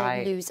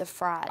to lose a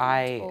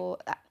friend or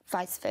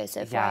vice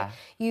versa.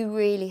 You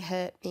really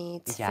hurt me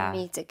for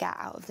me to get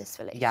out of this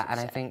relationship. Yeah, and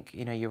I think,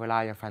 you know, you rely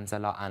on your friends a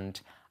lot, and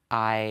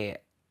I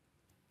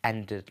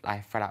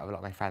fell out with a lot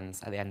of my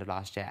friends at the end of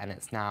last year, and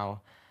it's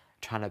now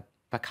trying to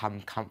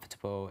become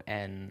comfortable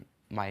in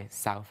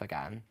myself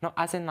again. Not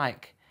as in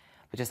like,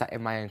 but just like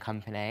in my own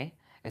company.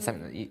 It's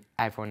something that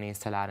everyone needs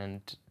to learn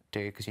and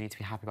do, because you need to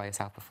be happy by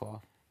yourself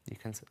before you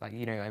can, like,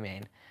 you know what I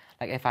mean?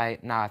 Like if I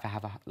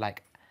have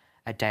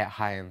a day at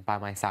home by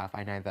myself,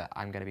 I know that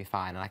I'm going to be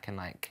fine and I can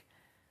like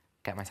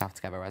get myself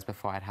together, whereas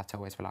before I'd have to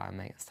always rely on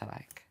mates to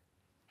like,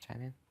 do you know what I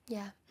mean?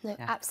 Yeah, no,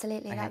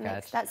 absolutely.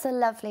 Okay, That's a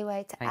lovely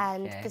way to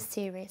end the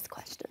serious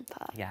question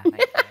part. Yeah, thank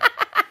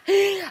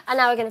you. And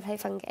now we're going to play a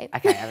fun game.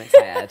 Okay, I'm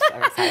excited.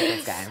 I'm excited for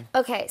this game.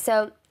 Okay,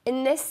 so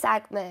in this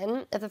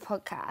segment of the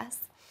podcast,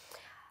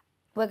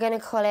 we're going to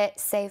call it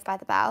Saved by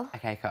the Bell.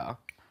 Okay, cool.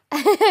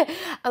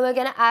 And we're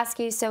going to ask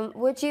you some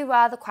would you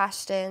rather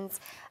questions,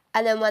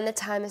 and then when the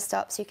timer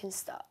stops, you can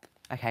stop.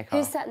 Okay, cool.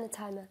 Who's setting the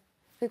timer?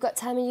 We've got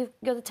timer,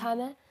 you're the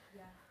timer?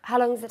 Yeah. How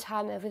long is the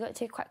timer? Have we got to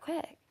do it quite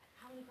quick?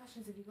 How many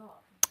questions have you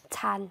got?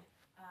 10.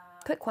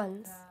 Quick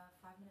ones.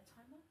 5-minute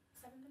timer?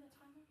 7-minute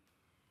timer?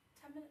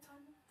 10-minute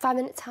timer?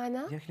 5-minute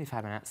timer? You can do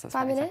 5 minutes. That's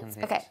 5 minutes? Seconds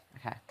each.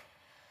 Okay.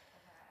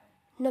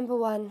 Number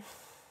 1.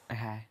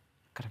 Okay.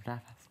 God, I'm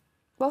nervous.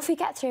 Well, if we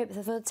get through it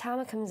before the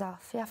timer comes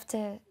off, you have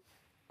to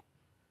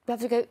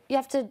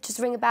just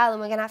ring a bell,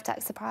 and we're going to have to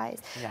act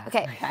surprised. Yeah.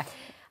 Okay.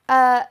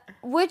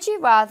 Would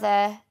you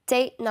rather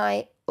date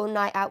night or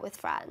night out with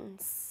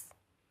friends?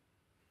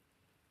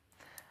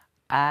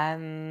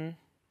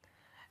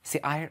 See,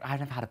 I've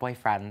never had a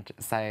boyfriend,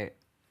 so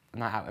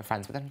night out with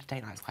friends, but then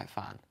date night's quite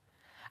fun.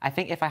 I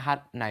think if I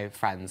had no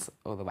friends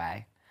all the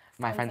way,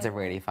 my friends are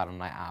really fun on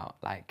night out.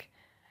 Like,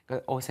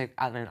 But also,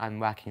 at the moment, I'm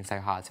working so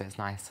hard, so it's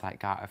nice to like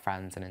go out with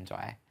friends and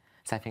enjoy.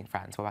 So I think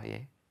friends. What about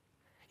you?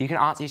 You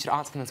should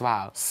answer them as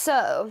well.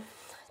 So,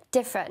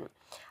 different.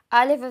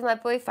 I live with my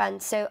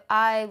boyfriend, so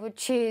I would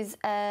choose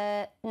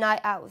a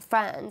night out with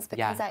friends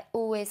because I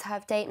always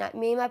have date night.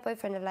 Me and my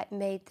boyfriend have like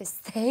made this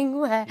thing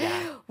where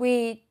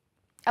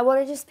I want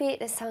to just be,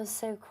 this sounds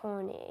so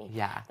corny.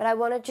 Yeah. But I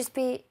want to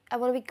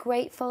be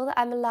grateful that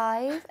I'm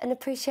alive and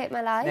appreciate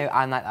my life. No,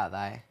 I'm like that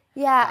though.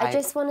 Yeah, I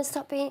just want to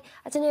stop being,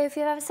 I don't know if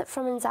you've ever suffered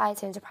from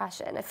anxiety and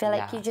depression. I feel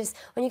like you just,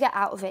 when you get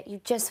out of it,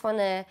 you just want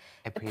to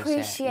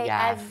appreciate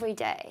every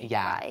day,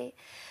 right?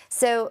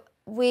 So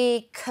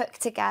we cook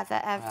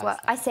together. Well,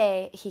 I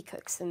say he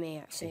cooks for me,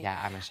 actually.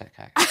 Yeah, I'm a shit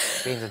cook.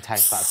 Beans and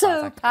toast.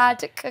 So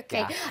bad at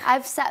cooking. Yeah.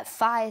 I've set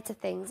fire to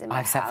things in my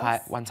house. Set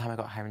fire. One time I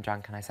got home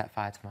drunk and I set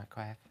fire to the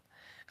microwave.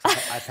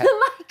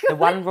 The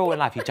one rule in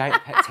life, you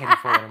don't put tin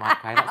foil in the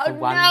microwave. That's the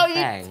one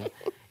thing.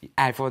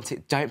 Everyone,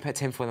 don't put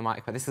tin foil in the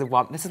microwave.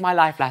 This is my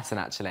life lesson,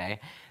 actually.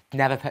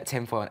 Never put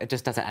tin foil. It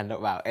just doesn't end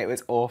up well. It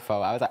was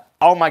awful. I was like,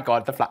 oh my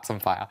God, the flat's on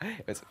fire.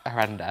 It was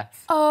horrendous.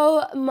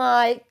 Oh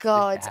my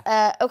God.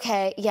 Yeah.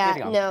 Okay,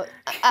 yeah, no.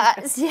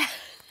 Yeah.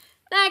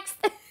 Next.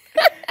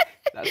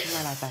 That's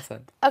my life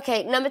lesson.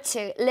 Okay, number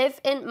 2. Live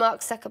in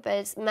Mark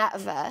Zuckerberg's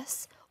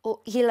metaverse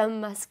or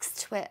Elon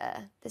Musk's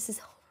Twitter. This is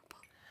horrible.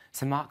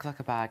 So Mark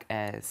Zuckerberg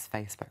is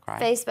Facebook,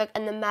 right? Facebook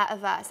and the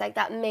metaverse, like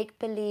that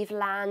make-believe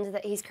land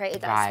that he's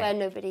created. That's where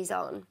nobody's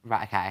on.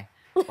 Right, okay.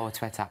 Or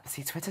Twitter.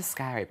 See, Twitter's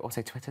scary, but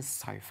also Twitter's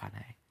so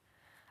funny.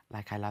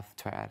 Like, I love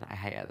Twitter and I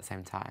hate it at the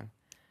same time.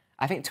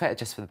 I think Twitter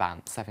just for the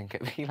bants. I think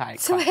it'd be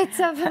like... Twitter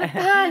for the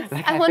bants.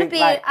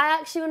 Like, I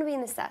actually want to be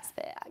in the stats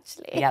bit,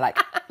 actually. Yeah,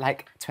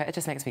 like Twitter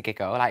just makes me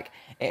giggle. Like,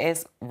 it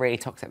is really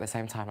toxic at the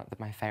same time. Like,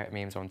 my favourite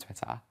memes are on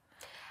Twitter.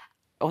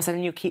 Also,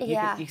 then you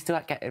still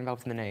like, get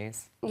involved in the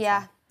news.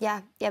 Yeah,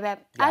 babe.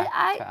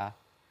 Twitter.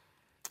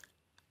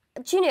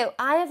 Do you know,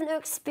 I have no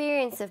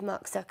experience of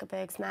Mark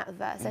Zuckerberg's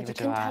metaverse. I just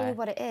couldn't tell you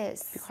what it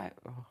is.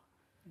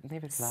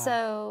 Neither do I.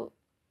 So...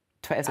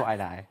 Twitter's what I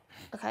know.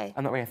 Okay.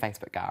 I'm not really a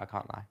Facebook girl, I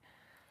can't lie.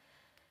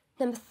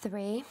 Number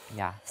 3.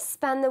 Yeah.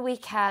 Spend the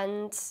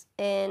weekend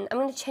in... I'm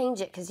going to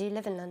change it because you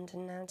live in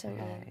London now, don't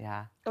you?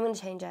 Yeah. I'm going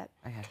to change it.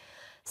 Okay.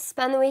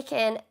 Spend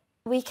the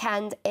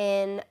weekend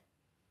in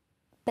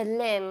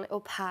Berlin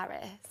or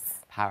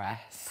Paris.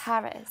 Paris.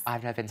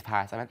 I've never been to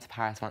Paris. I went to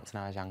Paris once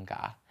when I was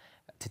younger,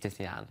 to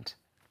Disneyland.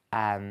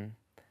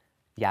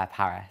 Yeah,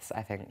 Paris,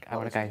 I think. I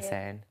want to go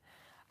soon.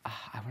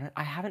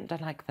 I haven't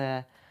done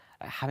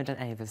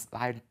any of this.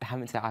 I haven't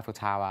been to the Eiffel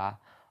Tower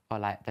or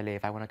like the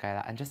Louvre. I want to go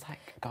there and just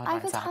like go on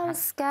Eiffel Tower's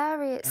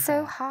scary. It's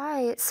so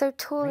high. It's so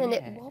tall and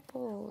it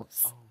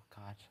wobbles. Oh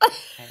God.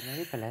 Okay,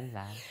 maybe Berlin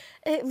then.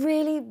 It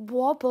really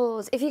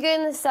wobbles. If you go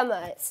in the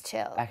summer, it's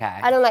chill. Okay.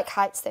 I don't like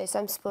heights though, so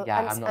I'm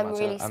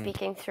really I'm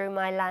speaking through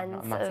my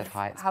lens of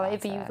how I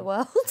view the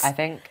world. I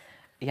think,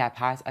 yeah,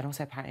 Paris, and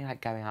also apparently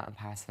like going out in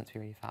Paris is meant to be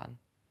really fun.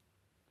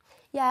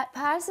 Yeah,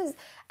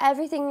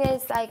 everything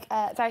is like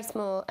very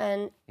small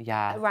and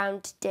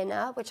around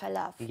dinner, which I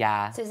love.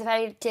 Yeah. So it's a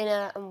very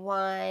dinner and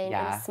wine in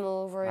a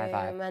small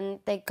room, and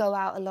they go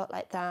out a lot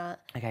like that.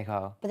 Okay,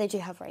 cool. But they do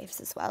have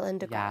raves as well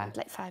underground,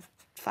 like five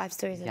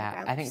stories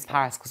underground. Yeah, I think it's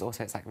Paris because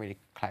also it's like really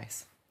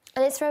close.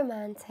 And it's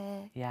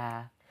romantic.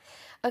 Yeah.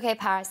 Okay,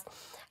 Paris.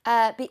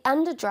 Be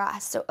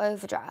underdressed or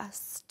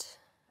overdressed?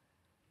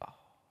 Oh.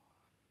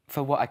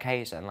 For what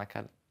occasion? Like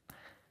a...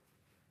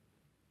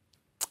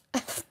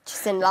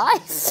 Just in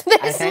life.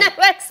 There's no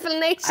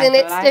explanation.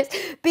 It's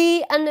just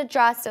be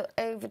underdressed or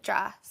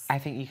overdressed. I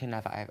think you can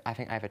never... I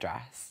think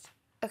overdressed.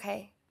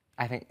 Okay.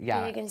 I think,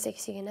 yeah. You're going to say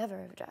because you can never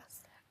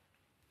overdress?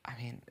 I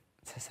mean,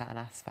 to a certain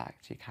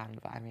aspect you can,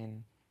 but I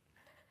mean,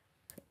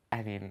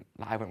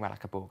 like, I wouldn't wear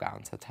like a ball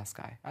gown to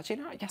Tesco. Actually,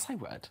 no, yes I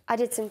would. I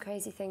did some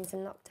crazy things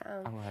in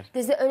lockdown. I would.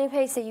 There's the only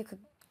place that you could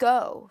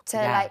go to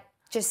like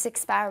just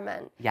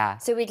experiment. Yeah.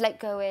 So we'd like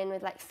go in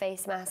with like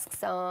face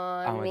masks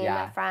on, me and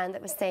my friend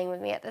that was staying with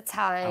me at the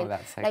time. Oh,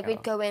 that's so like cool.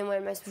 We'd go in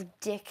wearing the most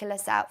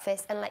ridiculous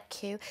outfits and like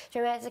queue. Do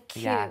you remember it was a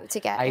queue to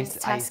get into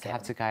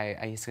Tesco?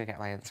 I used to go get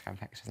my Instagram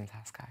pictures in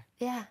Tesco.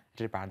 Yeah. I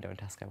did a brand deal in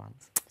Tesco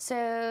once.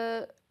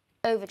 So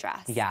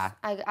overdressed. Yeah.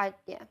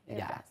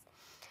 Overdressed.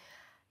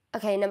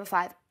 Okay, number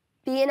 5.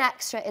 Be an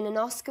extra in an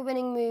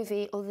Oscar-winning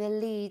movie or the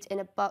lead in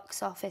a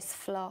box office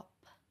flop.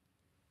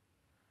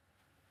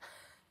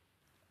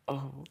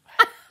 Oh.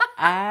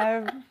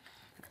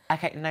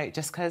 Okay, no,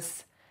 just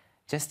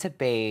to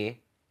be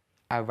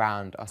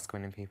around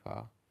Oscar-winning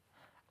people.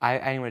 I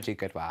only want to do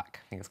good work,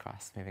 fingers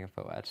crossed, moving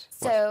forward.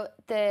 So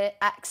the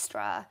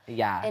extra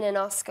in an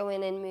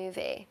Oscar-winning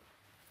movie.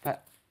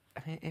 But,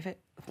 I mean,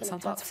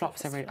 sometimes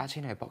flops are really...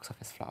 Actually, no, box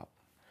office flop.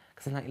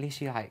 Because then, like, at least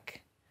you,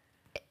 like...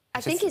 I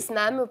think it's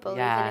memorable,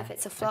 even if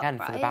it's a flop, again,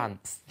 right? for the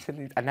bands.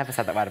 I never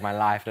said that word in my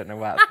life. I don't know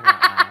where it's coming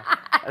out now.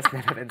 That's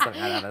never been something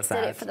I've ever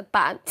said. Did it for the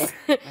bands.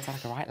 I sound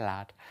like a right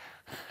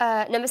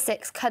lad. Number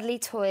 6, cuddly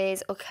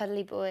toys or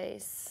cuddly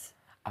boys?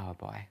 Oh,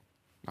 boy.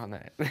 Oh, no.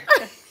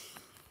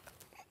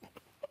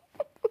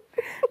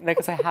 No,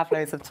 because I have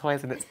loads of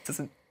toys and it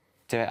doesn't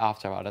do it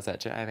after a while, does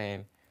it? Do you know what I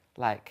mean?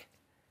 Like,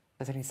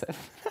 There's only so...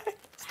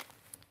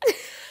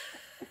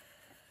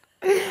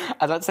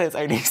 I'd like to say it's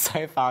only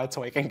so far a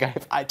toy can go,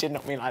 but I did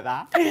not mean like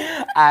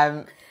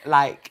that.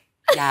 Like,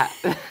 yeah.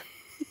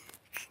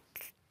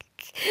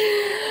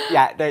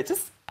 Yeah, no,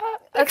 just...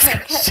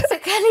 Okay, so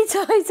cuddly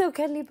toys or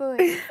cuddly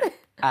boys?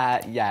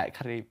 Yeah,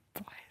 cuddly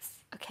boys.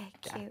 Okay,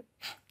 cute.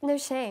 No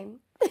shame.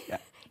 Yeah.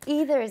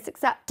 Either is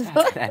acceptable.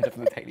 That's the end of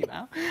the Daily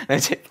Mail. No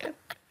chicken.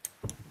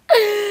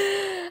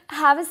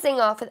 Have a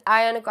sing-off with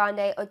Ariana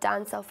Grande or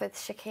dance-off with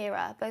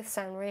Shakira. Both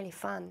sound really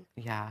fun.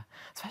 Yeah.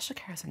 Especially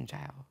Shakira's in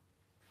jail.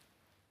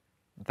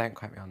 Don't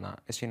quote me on that.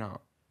 Is she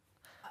not?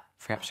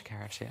 Free up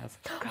Shakira if she is.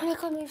 Oh my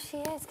god, maybe she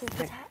is, because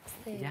the tax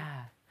thing.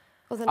 Yeah.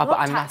 Well, the But not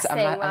I'm tax thing,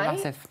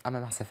 right? I'm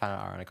a massive fan of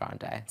Ariana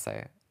Grande,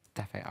 so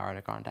definitely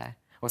Ariana Grande.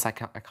 Also, I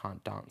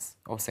can't dance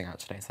or sing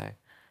actually, so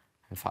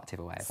I'm fucked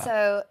either way. But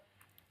So,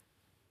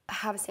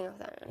 have a sing-off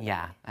with Ariana.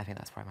 yeah, I think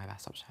that's probably my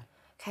best option.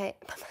 Okay.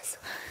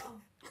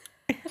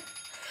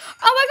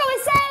 Oh my god,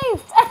 we're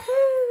saved!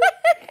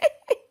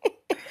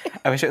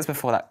 I wish it was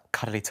before that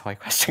cuddly toy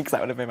question, because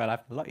that would have made my life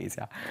a lot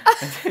easier.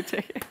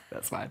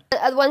 That's fine.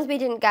 The ones we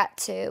didn't get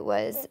to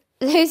was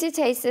lose your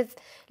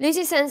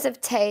sense of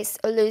taste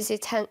or lose your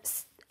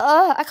sense.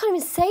 Oh, I can't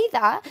even say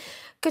that.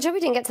 Good job we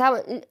didn't get to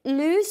that one.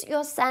 Lose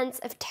your sense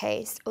of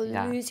taste or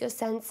lose your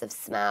sense of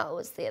smell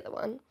was the other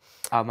one.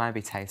 Oh, mine would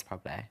be taste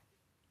probably.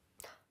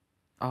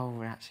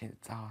 Oh, actually,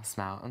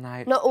 smell. Oh,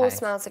 no. Not all taste.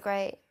 smells are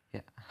great.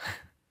 Yeah.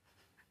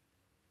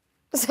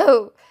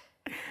 So.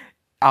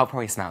 I'll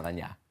probably smell then,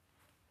 yeah.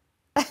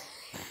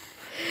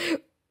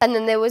 And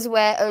then there was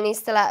wear only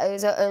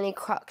stilettos or only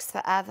Crocs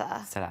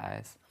forever.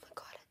 Stilettos. Oh my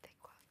god, I think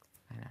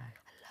Crocs. I know.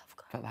 I love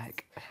Crocs. But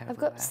like, I've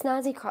got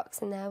snazzy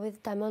Crocs in there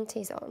with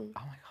diamantes on. Oh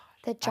my god.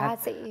 They're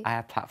jazzy. I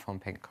have platform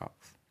pink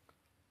Crocs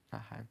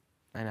at home.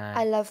 I know.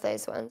 I love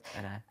those ones.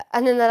 I know.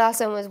 And then the last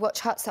one was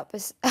watch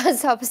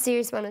Heartstopper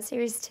Series 1 or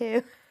Series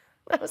 2.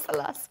 That was the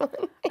last one.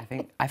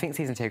 I think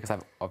season 2 because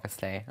I've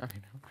obviously I'm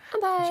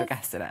biased.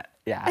 guessed in it.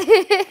 Yeah.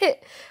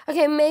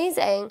 Okay,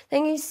 amazing.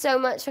 Thank you so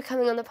much for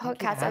coming on the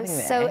Thank you podcast. for I'm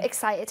having so me.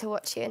 excited to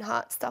watch you in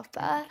Heartstopper.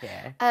 Thank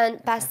you.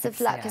 And best good of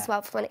to luck see as it.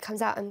 well for when it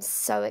comes out. I'm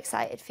so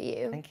excited for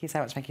you. Thank you so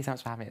much. Thank you so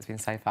much for having me. It's been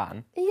so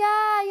fun.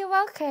 Yeah, you're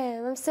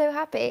welcome. I'm so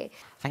happy.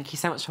 Thank you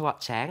so much for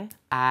watching.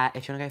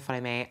 If you want to go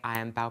follow me, I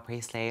am Belle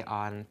Priestley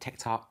on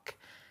TikTok,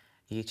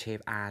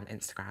 YouTube and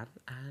Instagram.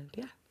 And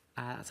yeah,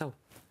 that's all.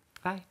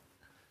 Bye.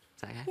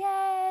 Is that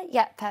okay?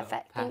 Yeah,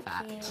 perfect. Cool.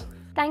 Thank you. Perfect.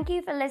 Thank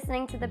you for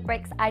listening to the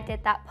Bricks I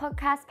Did That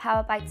podcast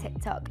powered by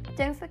TikTok.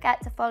 Don't forget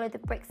to follow the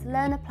Bricks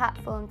Learner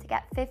platform to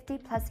get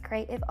 50+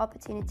 creative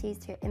opportunities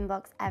to your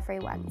inbox every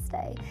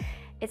Wednesday.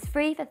 It's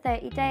free for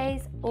 30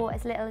 days or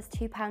as little as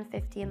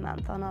 £2.50 a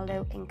month on our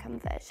low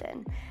income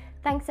version.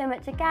 Thanks so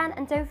much again,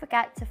 and don't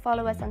forget to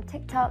follow us on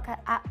TikTok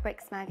at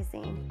Bricks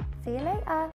Magazine. See you later.